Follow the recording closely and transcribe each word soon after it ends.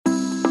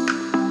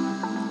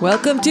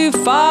Welcome to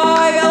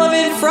 5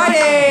 Element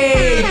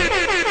Friday!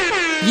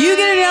 You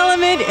get an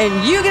element,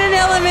 and you get an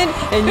element,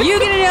 and you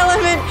get an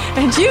element,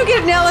 and you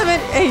get an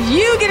element, and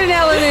you get an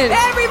element.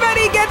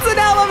 Everybody gets an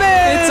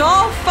element! It's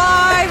all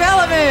 5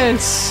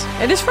 elements.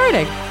 And it's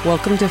Friday.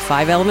 Welcome to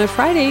 5 Element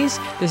Fridays.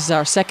 This is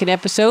our second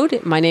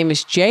episode. My name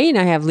is Jay, and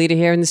I have Lita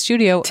here in the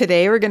studio.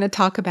 Today we're going to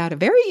talk about a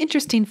very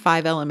interesting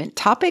 5-element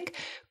topic,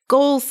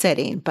 goal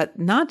setting, but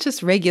not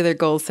just regular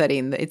goal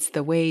setting. It's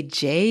the way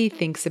Jay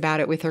thinks about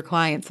it with her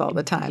clients all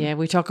the time. Yeah,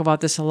 we talk about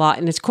this a lot,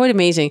 and it's quite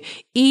amazing.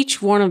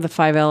 Each one of the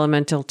 5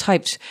 elemental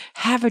types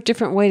have a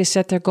different way to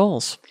set their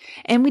goals.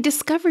 And we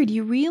discovered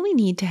you really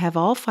need to have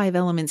all 5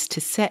 elements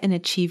to set and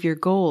achieve your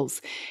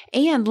goals.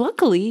 And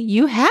luckily,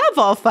 you have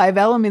all 5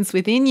 elements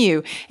within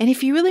you. And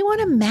if you really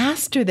want to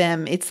master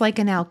them, it's like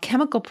an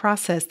alchemical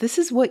process. This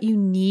is what you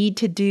need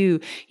to do.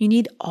 You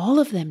need all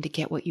of them to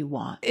get what you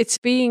want. It's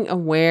being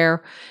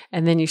aware,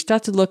 and then you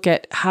start to look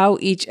at how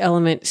each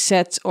element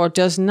sets or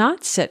does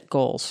not set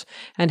goals.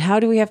 And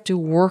how do we have to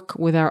work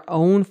with our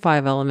own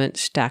 5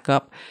 elements stack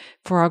up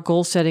for our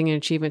goal setting and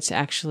achievements to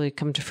actually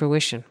come to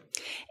fruition.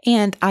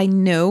 And I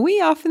know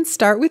we often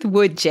start with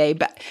wood, Jay,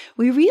 but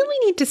we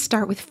really need to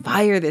start with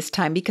fire this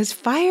time because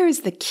fire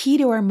is the key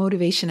to our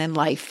motivation in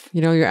life.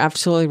 You know, you're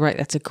absolutely right.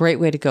 That's a great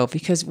way to go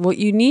because what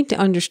you need to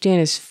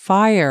understand is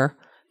fire,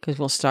 because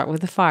we'll start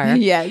with the fire.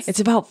 Yes. It's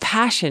about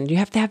passion. You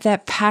have to have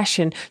that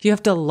passion. You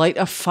have to light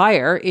a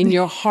fire in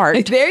your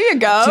heart. There you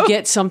go. To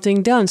get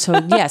something done. So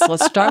yes,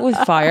 let's start with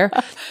fire.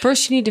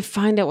 First, you need to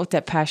find out what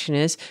that passion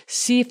is.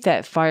 See if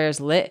that fire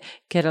is lit.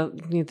 Get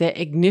the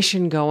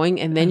ignition going.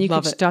 And then you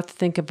can start to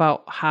think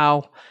about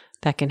how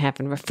that can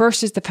happen. But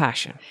first is the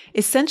passion.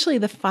 Essentially,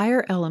 the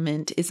fire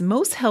element is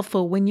most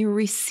helpful when you're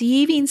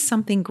receiving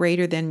something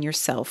greater than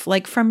yourself,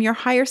 like from your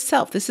higher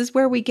self. This is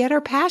where we get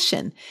our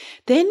passion.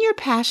 Then your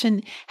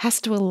passion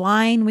has to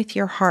align with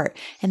your heart.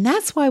 And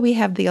that's why we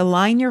have the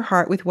Align Your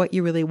Heart with What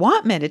You Really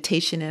Want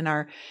meditation in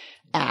our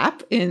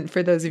app. And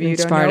for those of you who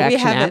don't know, we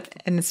have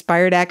an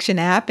Inspired Action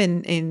app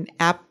in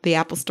the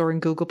Apple Store and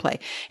Google Play.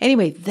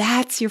 Anyway,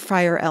 that's your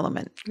fire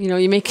element. You know,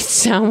 you make it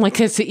sound like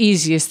it's the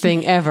easiest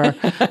thing ever.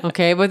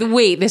 Okay. But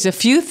wait, there's a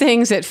few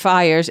things that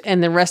fires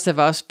and the rest of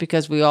us,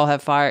 because we all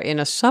have fire in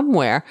us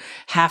somewhere,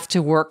 have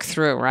to work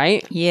through,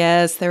 right?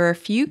 Yes, there are a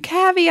few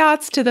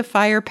caveats to the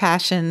fire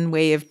passion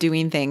way of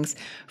doing things.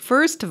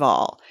 First of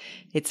all,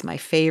 it's my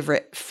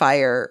favorite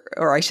fire,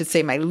 or I should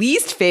say my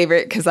least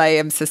favorite because I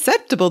am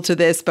susceptible to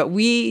this, but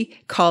we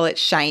call it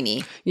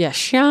shiny. Yeah,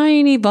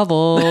 shiny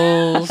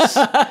bubbles.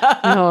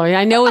 No,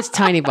 I know it's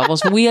tiny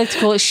bubbles, but we like to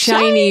call it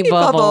shiny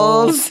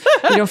bubbles.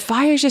 You know,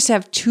 fires just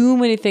have too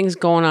many things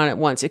going on at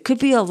once. It could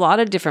be a lot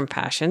of different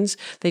passions,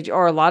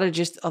 or a lot of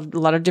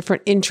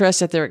different interests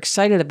that they're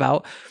excited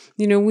about.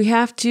 You know, we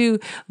have to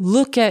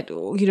look at,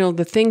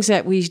 the things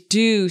that we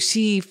do,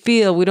 see,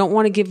 feel. We don't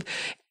want to give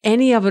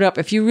any of it up.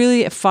 If you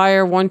really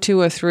fire 1, 2,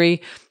 or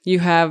 3, you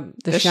have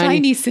the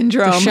shiny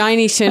syndrome. The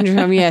shiny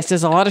syndrome. Yes,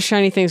 there's a lot of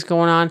shiny things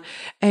going on,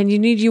 and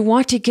you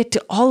want to get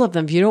to all of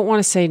them. You don't want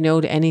to say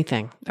no to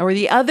anything. Or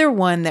the other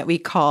one that we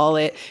call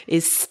it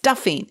is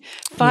stuffing.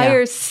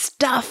 Fire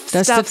stuff.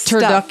 That's the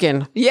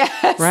turducken.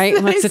 Yes, right.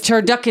 That's the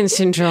turducken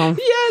syndrome.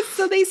 Yes,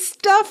 so they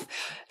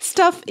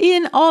stuff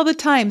in all the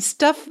time.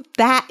 Stuff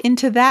that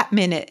into that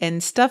minute,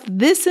 and stuff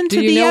this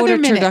into the other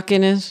minute. Do you know what a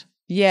turducken is?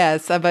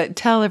 Yes, but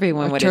tell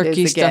everyone what it is again.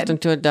 Turkey stuffed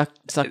into a duck,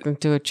 sucked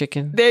into a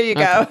chicken. There you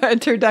go, a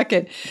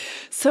turducken.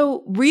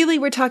 So really,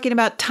 we're talking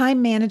about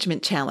time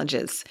management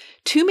challenges.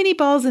 Too many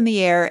balls in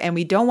the air, and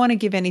we don't want to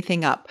give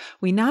anything up.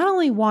 We not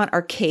only want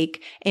our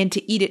cake and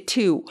to eat it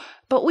too,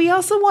 but we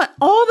also want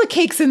all the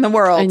cakes in the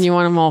world. And you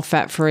want them all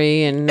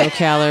fat-free and no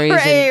calories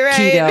right.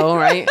 Keto,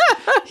 right?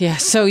 Yeah.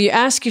 So you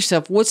ask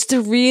yourself, what's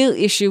the real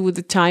issue with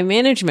the time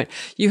management?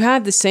 You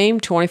have the same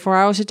 24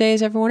 hours a day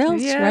as everyone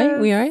else, right?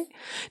 We are.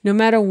 No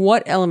matter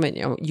what element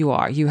you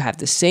are, you have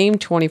the same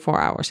 24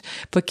 hours.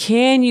 But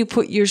can you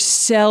put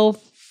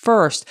yourself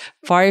first?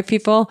 Fire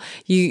people,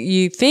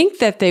 you think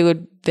that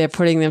they're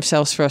putting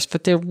themselves first,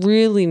 but they're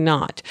really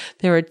not.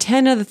 There are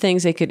 10 other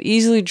things they could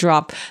easily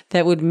drop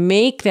that would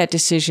make that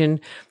decision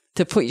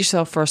to put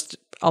yourself first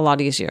a lot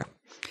easier.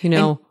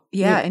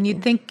 And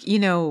you'd think,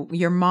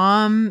 your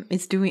mom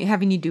is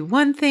having you do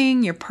one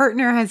thing, your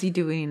partner has you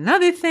doing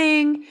another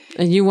thing.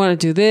 And you want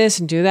to do this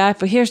and do that.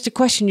 But here's the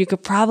question. You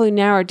could probably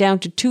narrow it down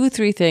to 2 or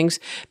 3 things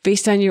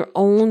based on your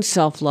own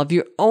self-love,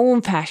 your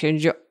own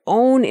passions, your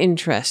own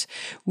interests.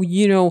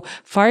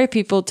 Fire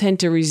people tend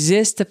to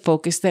resist the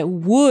focus that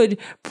wood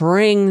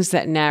brings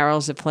that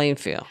narrows the playing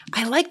field.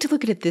 I like to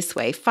look at it this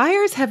way.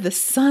 Fires have the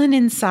sun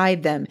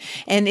inside them,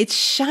 and it's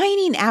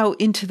shining out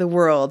into the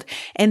world,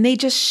 and they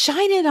just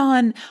shine it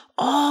on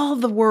all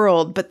the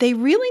world, but they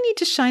really need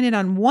to shine it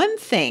on one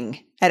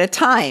thing at a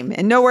time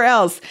and nowhere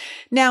else.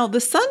 Now,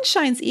 the sun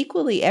shines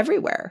equally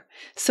everywhere.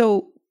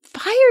 So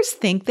fires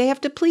think they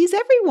have to please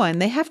everyone.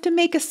 They have to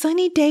make a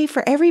sunny day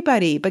for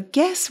everybody. But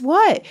guess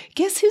what?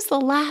 Guess who's the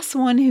last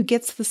one who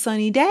gets the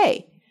sunny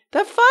day?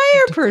 The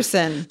fire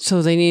person.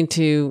 So they need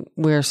to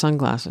wear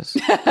sunglasses.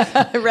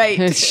 Right.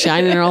 It's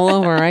shining all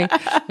over, right?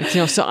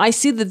 So I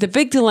see that the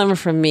big dilemma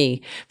for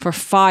me, for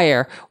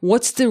fire,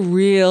 what's the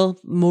real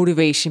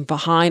motivation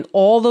behind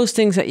all those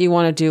things that you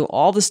want to do,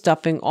 all the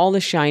stuffing, all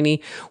the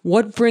shiny?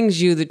 What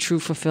brings you the true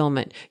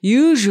fulfillment?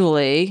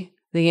 Usually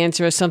the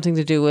answer has something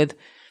to do with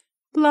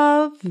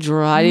love.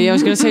 I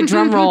was going to say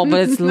drum roll,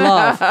 but it's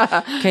love.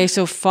 Okay,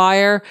 so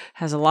fire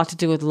has a lot to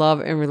do with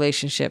love and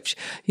relationships.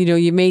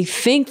 You may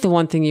think the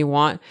one thing you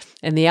want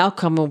and the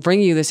outcome will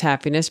bring you this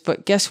happiness,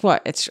 but guess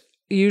what? It's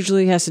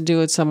usually has to do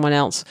with someone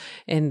else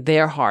and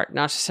their heart,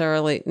 not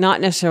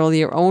necessarily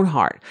your own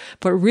heart,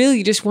 but really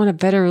you just want a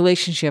better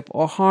relationship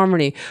or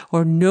harmony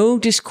or no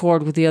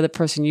discord with the other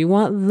person. You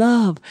want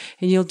love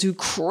and you'll do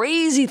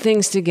crazy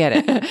things to get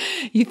it.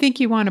 You think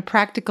you want a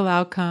practical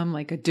outcome,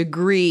 like a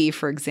degree,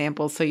 for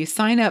example. So you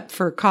sign up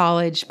for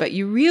college, but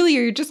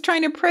you're just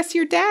trying to impress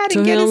your dad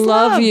and get his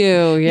love. Love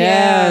you. Yes.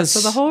 Yeah. So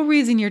the whole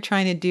reason you're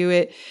trying to do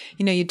it,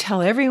 you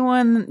tell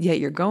everyone, yeah,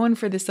 you're going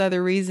for this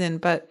other reason,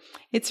 but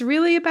it's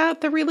really about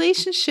the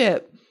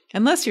relationship,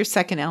 unless your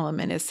second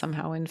element is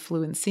somehow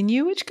influencing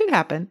you, which could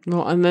happen.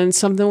 Well, and then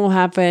something will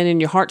happen and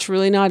your heart's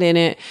really not in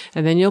it.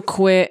 And then you'll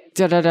quit.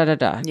 It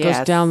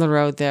goes down the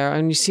road there.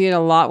 And you see it a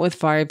lot with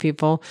fire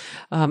people.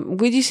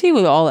 You see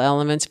with all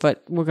elements,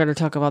 but we're going to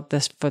talk about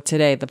this for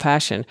today, the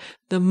passion.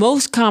 The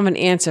most common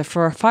answer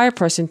for a fire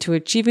person to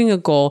achieving a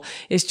goal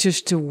is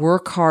just to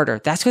work harder.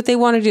 That's what they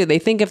want to do. They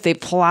think if they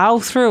plow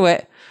through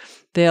it,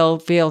 they'll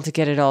be able to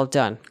get it all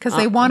done. Because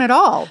they want it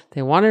all.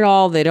 They want it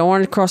all. They don't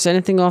want to cross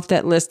anything off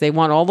that list. They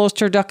want all those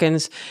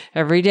turduckens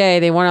every day.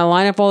 They want to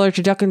line up all their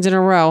turduckens in a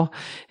row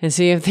and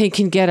see if they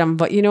can get them.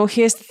 But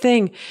here's the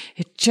thing.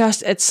 It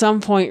just at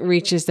some point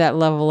reaches that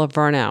level of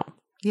burnout.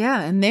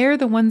 Yeah, and they're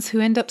the ones who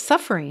end up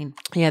suffering.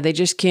 Yeah, they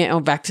just can't. Oh,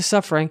 back to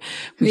suffering.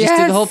 We just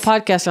did the whole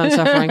podcast on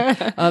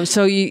suffering.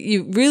 So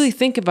you really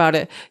think about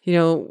it.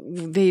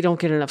 They don't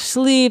get enough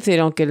sleep. They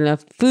don't get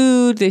enough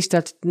food.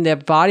 Their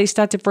bodies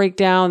start to break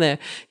down.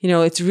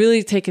 It's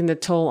really taking the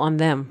toll on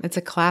them. It's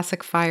a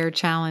classic fire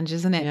challenge,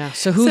 isn't it? Yeah.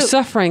 So who's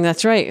suffering?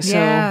 That's right. So,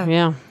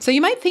 yeah. So you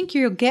might think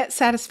you'll get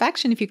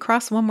satisfaction if you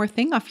cross one more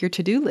thing off your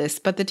to-do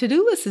list, but the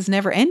to-do list is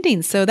never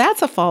ending. So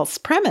that's a false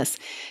premise.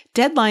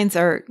 Deadlines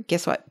are,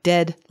 guess what?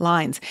 Dead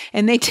lines.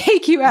 And they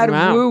take you out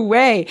of Wu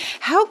Wei.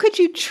 How could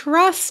you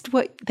trust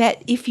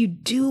that if you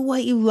do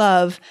what you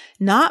love,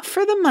 not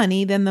for the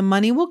money, then the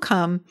money will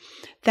come?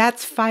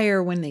 That's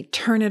fire when they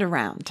turn it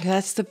around.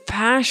 That's the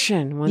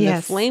passion. When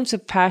the flames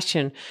of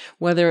passion,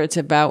 whether it's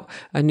about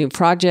a new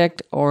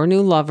project or a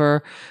new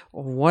lover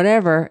or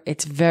whatever,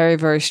 it's very,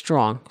 very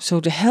strong. So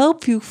to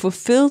help you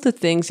fulfill the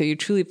things that you're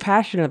truly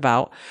passionate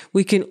about,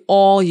 we can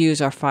all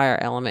use our fire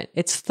element.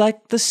 It's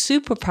like the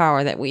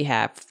superpower that we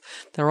have.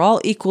 They're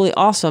all equally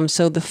awesome.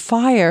 So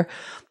the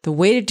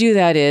way to do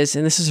that is,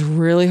 and this is a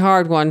really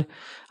hard one,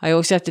 I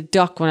always have to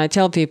duck when I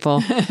tell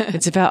people,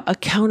 it's about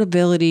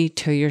accountability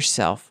to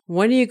yourself.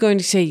 When are you going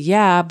to say,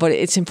 yeah, but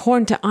it's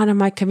important to honor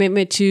my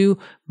commitment to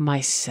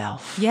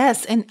myself?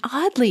 Yes. And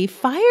oddly,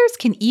 fires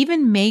can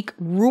even make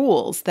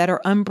rules that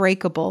are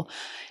unbreakable.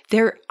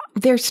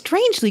 They're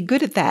strangely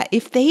good at that.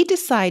 If they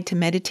decide to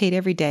meditate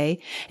every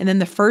day, and then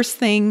the first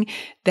thing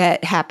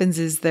that happens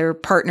is their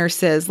partner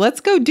says, let's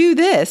go do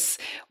this.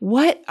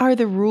 What are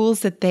the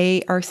rules that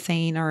they are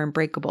saying are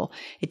unbreakable?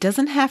 It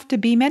doesn't have to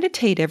be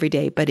meditate every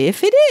day, but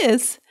if it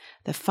is,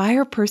 the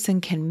fire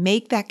person can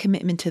make that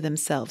commitment to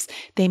themselves.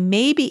 They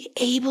may be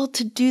able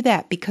to do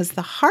that because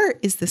the heart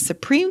is the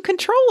supreme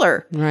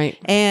controller. Right.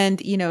 And,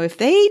 if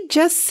they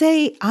just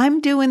say, I'm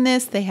doing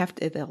this,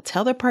 they'll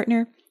tell their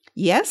partner,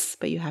 yes,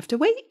 but you have to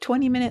wait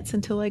 20 minutes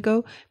until I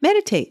go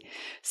meditate.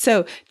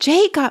 So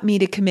Jay got me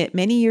to commit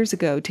many years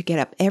ago to get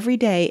up every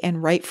day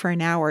and write for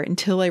an hour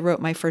until I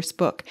wrote my first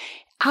book.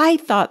 I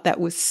thought that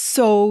was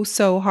so,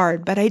 so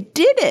hard, but I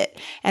did it.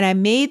 And I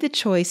made the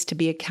choice to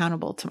be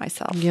accountable to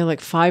myself. You're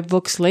like 5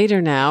 books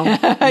later now.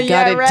 You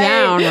got it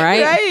down,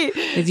 right?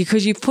 Right.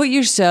 Because you put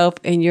yourself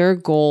and your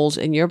goals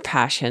and your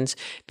passions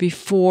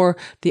before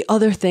the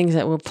other things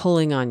that were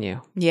pulling on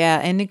you.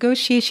 Yeah. And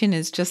negotiation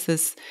is just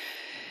this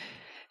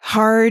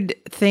hard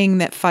thing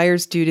that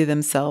fires do to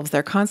themselves.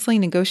 They're constantly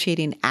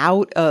negotiating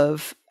out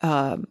of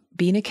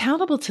being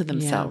accountable to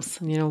themselves.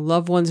 Yeah.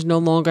 Loved ones no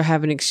longer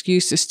have an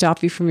excuse to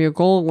stop you from your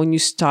goal when you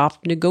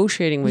stop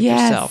negotiating with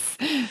yourself.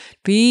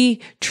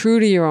 Be true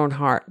to your own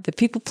heart. The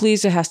people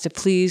pleaser has to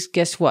please,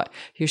 guess what?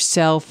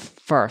 Yourself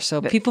first.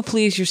 So people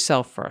please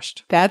yourself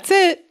first. That's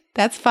it.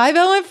 That's 5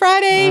 Element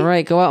Friday. All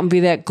right. Go out and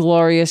be that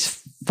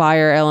glorious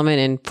fire element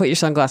and put your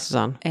sunglasses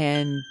on.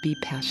 And be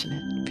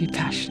passionate. Be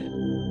passionate.